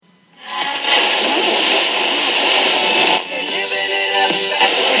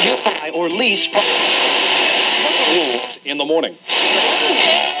police rules in the morning.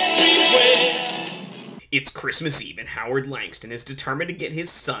 It's Christmas Eve and Howard Langston is determined to get his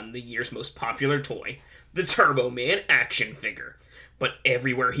son the year's most popular toy, the Turbo Man action figure. But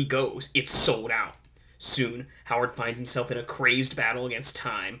everywhere he goes, it's sold out. Soon, Howard finds himself in a crazed battle against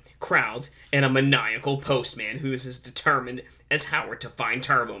time, crowds, and a maniacal postman who is as determined as Howard to find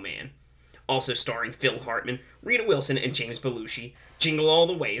Turbo Man. Also starring Phil Hartman, Rita Wilson, and James Belushi, Jingle All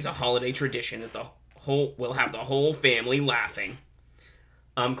the Way is a holiday tradition that will have the whole family laughing.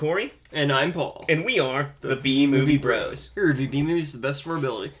 I'm Corey. And I'm Paul. And we are the B-Movie Bros. We review B-movies to the best of our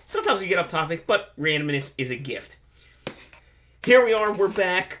ability. Sometimes we get off topic, but randomness is a gift. Here we are, we're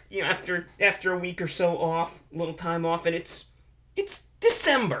back, after a week or so off, a little time off, and it's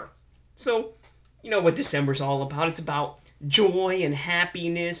December. So, you know what December's all about. It's about joy and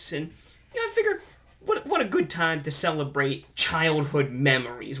happiness, and I figured, what a good time to celebrate childhood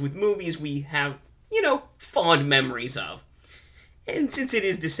memories with movies we have, fond memories of. And since it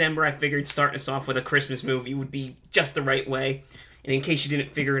is December, I figured starting us off with a Christmas movie would be just the right way. And in case you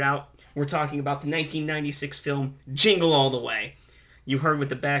didn't figure it out, we're talking about the 1996 film Jingle All the Way. You heard what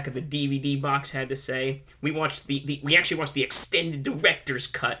the back of the DVD box had to say. We actually watched the extended director's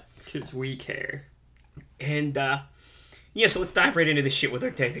cut. Because we care. And, so let's dive right into the shit with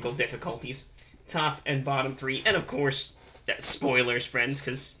our technical difficulties. Top and bottom three. And, of course, spoilers, friends,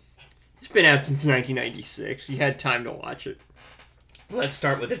 because it's been out since 1996. You had time to watch it. Let's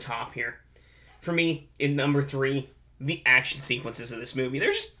start with the top here. For me, in number 3, the action sequences of this movie.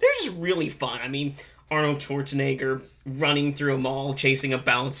 They're just really fun. I mean, Arnold Schwarzenegger running through a mall, chasing a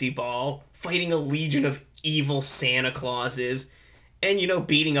bouncy ball, fighting a legion of evil Santa Clauses, and,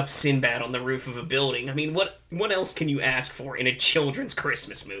 beating up Sinbad on the roof of a building. I mean, what else can you ask for in a children's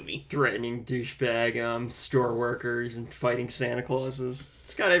Christmas movie? Threatening douchebag store workers and fighting Santa Clauses.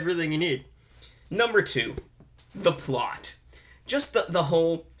 It's got everything you need. Number 2, the plot. Just the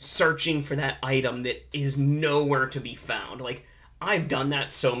whole searching for that item that is nowhere to be found. Like, I've done that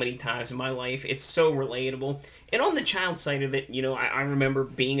so many times in my life. It's so relatable. And on the child side of it, I remember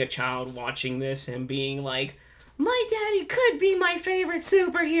being a child watching this and being like, my daddy could be my favorite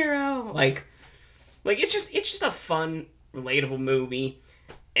superhero. Like it's just a fun, relatable movie.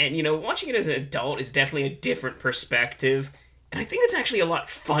 And, watching it as an adult is definitely a different perspective. And I think it's actually a lot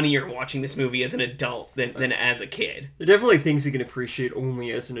funnier watching this movie as an adult than as a kid. There are definitely things you can appreciate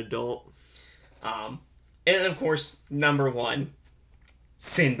only as an adult. And of course, number 1,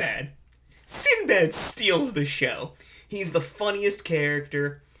 Sinbad. Sinbad steals the show. He's the funniest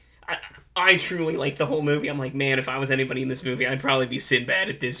character. I truly like the whole movie. I'm like, man, if I was anybody in this movie, I'd probably be Sinbad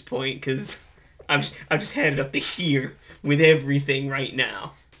at this point, because I'm just headed up the here with everything right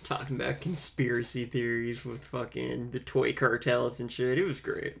now. Talking about conspiracy theories with fucking the toy cartels and shit. It was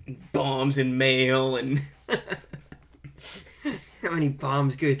great. Bombs in mail and how many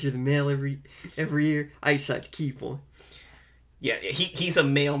bombs go through the mail every year? I decided to keep one. Yeah, he's a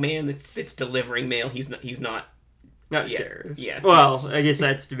mailman that's delivering mail. He's not a terrorist. Yeah. Well, I guess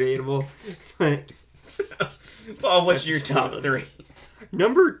that's debatable. Well, what's your top 3?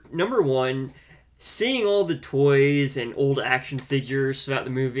 Number 1. Seeing all the toys and old action figures throughout the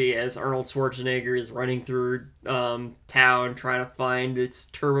movie as Arnold Schwarzenegger is running through town trying to find its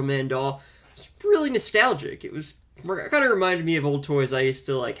Turbo Man doll, it's really nostalgic. It kind of reminded me of old toys I used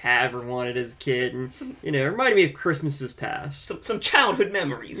to have or wanted as a kid, and it reminded me of Christmases past. Some childhood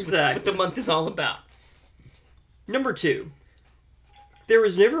memories. Exactly. What the month is all about. Number 2. There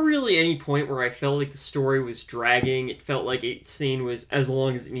was never really any point where I felt like the story was dragging. It felt like each scene was as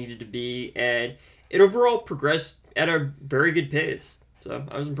long as it needed to be, and it overall progressed at a very good pace. So,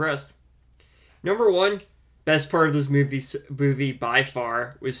 I was impressed. Number 1, best part of this movie by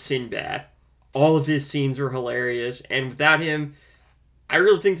far was Sinbad. All of his scenes were hilarious, and without him, I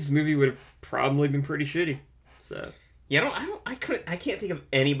really think this movie would have probably been pretty shitty. So, yeah, I can't think of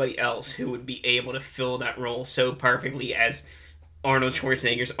anybody else who would be able to fill that role so perfectly as Arnold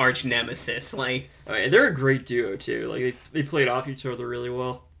Schwarzenegger's arch nemesis. They're a great duo too. They played off each other really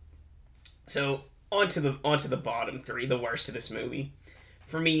well. So onto the bottom 3, the worst of this movie.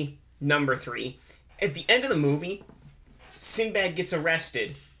 For me, number 3. At the end of the movie, Sinbad gets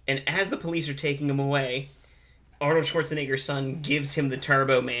arrested, and as the police are taking him away, Arnold Schwarzenegger's son gives him the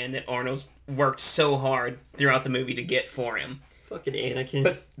Turbo Man that Arnold worked so hard throughout the movie to get for him. Fucking Anakin.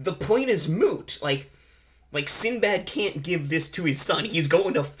 But the point is moot. Like, Sinbad can't give this to his son. He's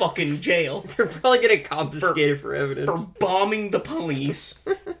going to fucking jail. They're probably going to confiscate it for evidence. For bombing the police.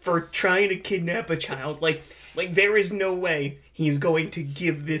 For trying to kidnap a child. Like, there is no way he's going to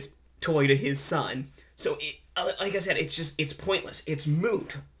give this toy to his son. So, like I said, it's pointless. It's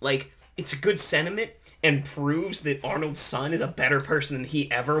moot. Like, it's a good sentiment and proves that Arnold's son is a better person than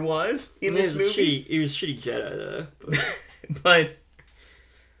he ever was in this movie. He was shitty Jedi, though. But,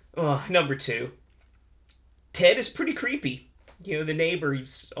 number 2. Ted is pretty creepy. You know, the neighbor,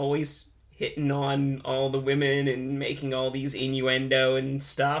 he's always hitting on all the women and making all these innuendo and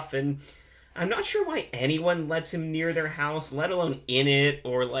stuff, and I'm not sure why anyone lets him near their house, let alone in it,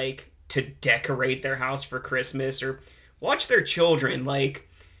 or, like, to decorate their house for Christmas, or watch their children. Like,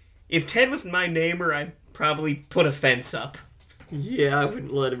 if Ted was my neighbor, I'd probably put a fence up. Yeah, I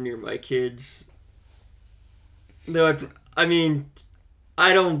wouldn't let him near my kids. No, I mean,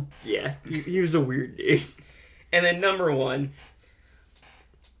 I don't... Yeah, he was a weird dude. And then number 1,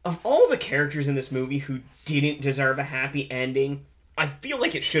 of all the characters in this movie who didn't deserve a happy ending, I feel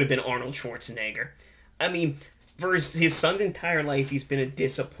like it should have been Arnold Schwarzenegger. I mean, for his son's entire life, he's been a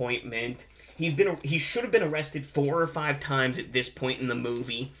disappointment. He should have been arrested 4 or 5 times at this point in the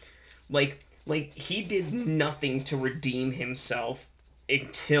movie. Like he did nothing to redeem himself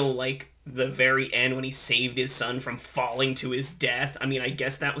until, like, the very end when he saved his son from falling to his death. I mean, I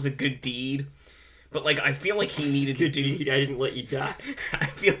guess that was a good deed. But, like, I feel like he needed to do... I didn't let you die. I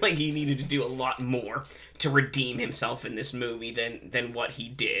feel like he needed to do a lot more to redeem himself in this movie than what he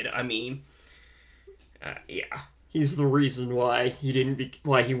did. I mean, yeah. He's the reason why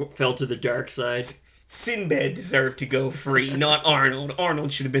why he fell to the dark side. Sinbad deserved to go free, not Arnold.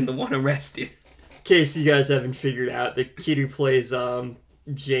 Arnold should have been the one arrested. In case you guys haven't figured out, the kid who plays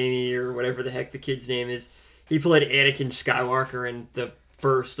Jamie, or whatever the heck the kid's name is, he played Anakin Skywalker in the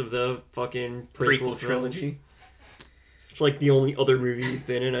first of the fucking prequel trilogy. It's like the only other movie he's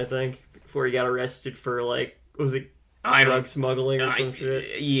been in, I think, before he got arrested for, like, what was it, drug smuggling or some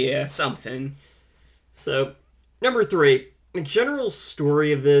shit? Yeah, something. So, number 3, the general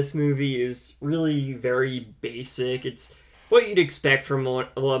story of this movie is really very basic. It's what you'd expect from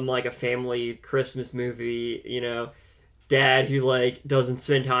like a family Christmas movie, you know, dad who, like, doesn't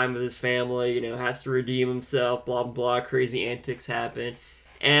spend time with his family, you know, has to redeem himself, blah, blah, blah, crazy antics happen.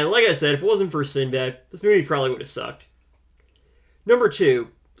 And like I said, if it wasn't for Sinbad, this movie probably would have sucked. Number 2.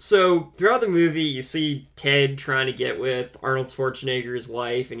 So, throughout the movie, you see Ted trying to get with Arnold Schwarzenegger's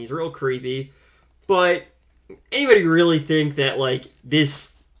wife, and he's real creepy. But anybody really think that, like,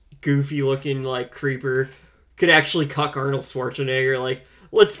 this goofy-looking, like, creeper could actually cuck Arnold Schwarzenegger? Like,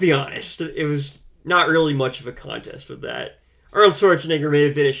 let's be honest. It was not really much of a contest with that. Arnold Schwarzenegger may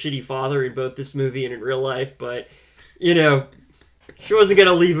have been a shitty father in both this movie and in real life, but, you know, she wasn't going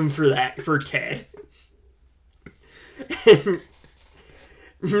to leave him for Ted.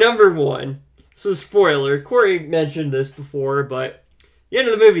 Number 1. So, spoiler. Corey mentioned this before, but at the end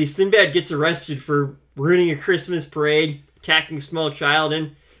of the movie, Sinbad gets arrested for ruining a Christmas parade, attacking a small child,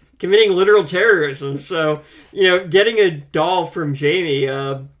 and committing literal terrorism. So, you know, getting a doll from Jamie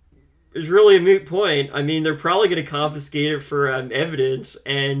is really a moot point. I mean, they're probably going to confiscate it for evidence,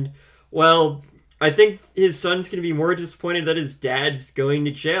 and, well, I think his son's going to be more disappointed that his dad's going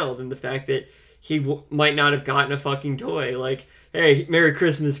to jail than the fact that he might not have gotten a fucking toy. Like, hey, Merry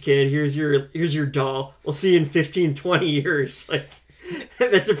Christmas, kid, here's your doll. We'll see you in 15, 20 years. Like,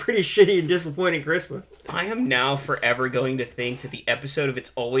 that's a pretty shitty and disappointing Christmas. I am now forever going to think that the episode of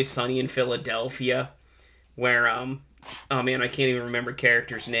It's Always Sunny in Philadelphia, where, oh man, I can't even remember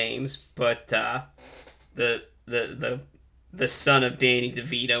characters' names, but, the son of Danny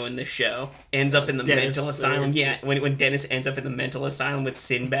DeVito in the show ends up in the mental asylum. Yeah, when Dennis ends up in the mental asylum with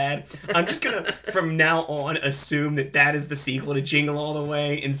Sinbad. I'm just gonna, from now on, assume that is the sequel to Jingle All the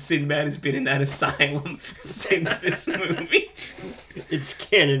Way, and Sinbad has been in that asylum since this movie. It's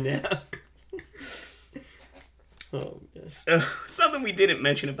canon now. Oh, yes. So, something we didn't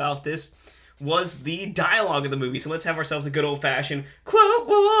mention about this was the dialogue of the movie. So let's have ourselves a good old-fashioned quote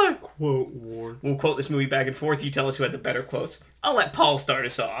war. Quote war. We'll quote this movie back and forth. You tell us who had the better quotes. I'll let Paul start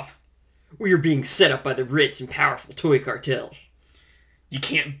us off. We are being set up by the rich and powerful toy cartels. You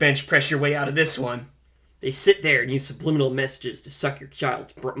can't bench press your way out of this one. They sit there and use subliminal messages to suck your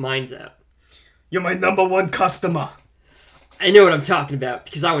child's minds out. You're my number 1 customer. I know what I'm talking about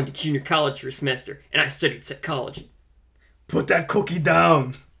because I went to junior college for a semester and I studied psychology. Put that cookie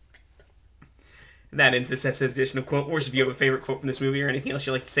down. That ends this episode's edition of Quote Wars. If you have a favorite quote from this movie or anything else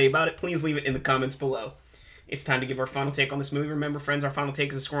you'd like to say about it, please leave it in the comments below. It's time to give our final take on this movie. Remember, friends, our final take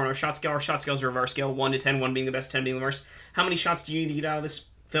is a score on our shot scale. Our shot scale is a reverse scale, 1 to 10, 1 being the best, 10 being the worst. How many shots do you need to get out of this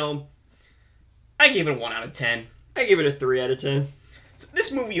film? I gave it a 1 out of 10. I give it a 3 out of 10. So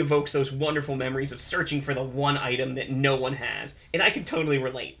this movie evokes those wonderful memories of searching for the one item that no one has, and I can totally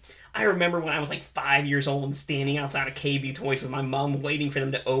relate. I remember when I was like 5 years old and standing outside of KB Toys with my mom waiting for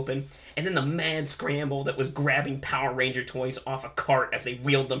them to open, and then the mad scramble that was grabbing Power Ranger toys off a cart as they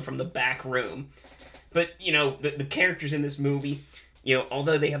wheeled them from the back room. But, you know, the characters in this movie, you know,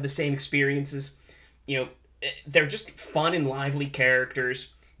 although they have the same experiences, you know, they're just fun and lively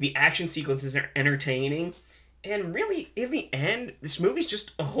characters. The action sequences are entertaining. And really, in the end, this movie's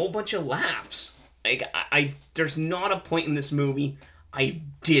just a whole bunch of laughs. Like, there's not a point in this movie I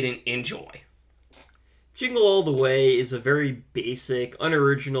didn't enjoy. Jingle All the Way is a very basic,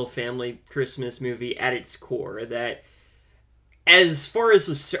 unoriginal family Christmas movie at its core that, as far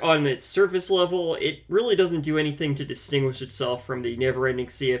as on its surface level, it really doesn't do anything to distinguish itself from the never-ending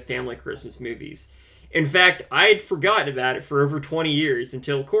sea of family Christmas movies. In fact, I had forgotten about it for over 20 years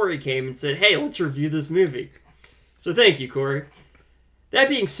until Corey came and said, hey, let's review this movie. So thank you, Corey. That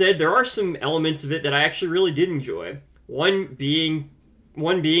being said, there are some elements of it that I actually really did enjoy. One being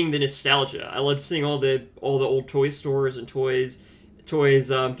the nostalgia. I loved seeing all the old toy stores and toys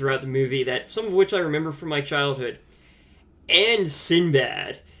throughout the movie, that some of which I remember from my childhood. And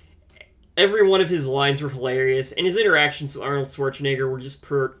Sinbad. Every one of his lines were hilarious, and his interactions with Arnold Schwarzenegger were just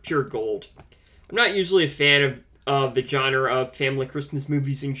pure gold. I'm not usually a fan of the genre of family Christmas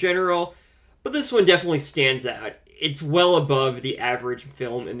movies in general, but this one definitely stands out. It's well above the average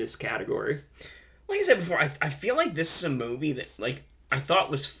film in this category. Like I said before, I feel like this is a movie that, like, I thought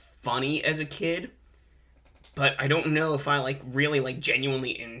was funny as a kid, but I don't know if I, really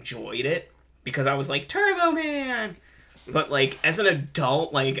genuinely enjoyed it, because I was like, Turbo Man! But, as an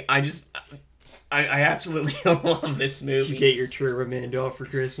adult, I absolutely love this movie. Did you get your Turbo Man doll for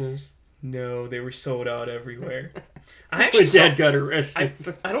Christmas? No, they were sold out everywhere. Dad got arrested.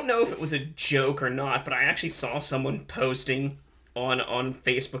 I don't know if it was a joke or not, but I actually saw someone posting on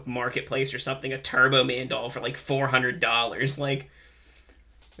Facebook Marketplace or something a Turbo Man doll for $400.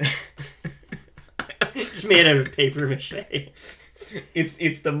 It's made out of paper mache.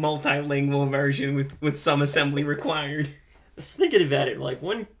 It's the multilingual version with some assembly required. I was thinking about it,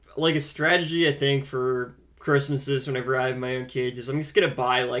 a strategy I think for Christmases whenever I have my own kids is I'm just gonna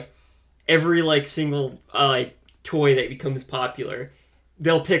buy every single toy that becomes popular.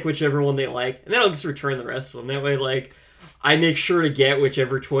 They'll pick whichever one they like, and then I'll just return the rest of them. That way, I make sure to get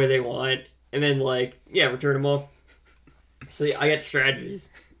whichever toy they want, and then return them all. So I got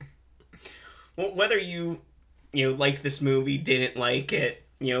strategies. Well, whether you liked this movie, didn't like it,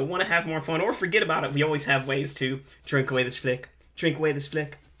 want to have more fun, or forget about it, we always have ways to drink away this flick. Drink away this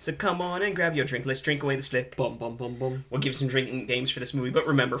flick. So come on and grab your drink. Let's drink away this flick. Bum, bum, bum, bum. We'll give some drinking games for this movie, but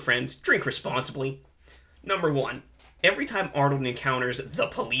remember, friends, drink responsibly. Number 1. Every time Arnold encounters the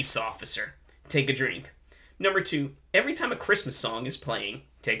police officer, take a drink. Number 2. Every time a Christmas song is playing,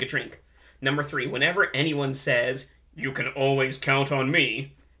 take a drink. Number 3. Whenever anyone says, you can always count on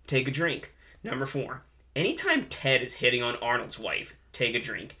me, take a drink. Number 4. Anytime Ted is hitting on Arnold's wife, take a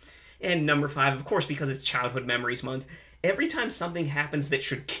drink. And number 5, of course, because it's Childhood Memories Month, every time something happens that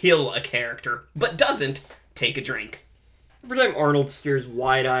should kill a character, but doesn't, take a drink. Every time Arnold stares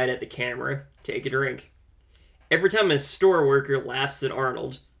wide-eyed at the camera, take a drink. Every time a store worker laughs at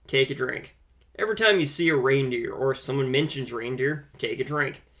Arnold, take a drink. Every time you see a reindeer or someone mentions reindeer, take a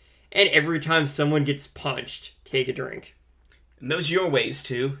drink. And every time someone gets punched, take a drink. And those are your ways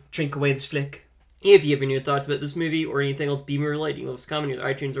to drink away this flick. If you have any thoughts about this movie or anything else B-movie related, you can leave us a comment either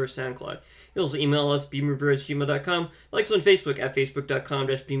iTunes or SoundCloud. You can also email us, bmoviebros@gmail.com, like us on Facebook at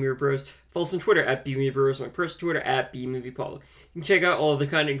facebook.com/bmoviebros, follow us on Twitter at bmoviebros, my personal Twitter at bmoviepaulo. You can check out all of the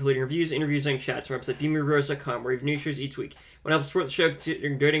content, including reviews, interviews, and chats from our website, bmoviebros.com, where we have new shows each week. Want to help support the show, consider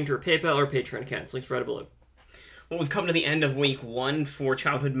donating to our PayPal or Patreon accounts. Links right below. Well, we've come to the end of week 1 for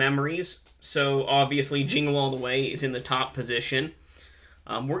Childhood Memories, so obviously Jingle All the Way is in the top position.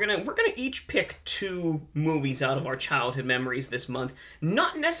 We're gonna each pick 2 movies out of our childhood memories this month.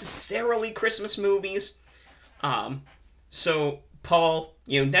 Not necessarily Christmas movies. So Paul,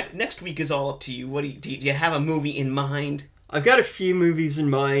 next week is all up to you. What do you have a movie in mind? I've got a few movies in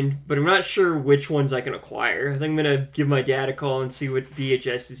mind, but I'm not sure which ones I can acquire. I think I'm gonna give my dad a call and see what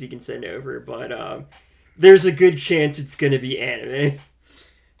VHSs he can send over. But there's a good chance it's gonna be anime.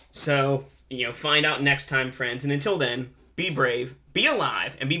 So find out next time, friends. And until then, be brave, be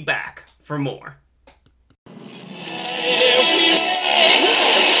alive, and be back for more.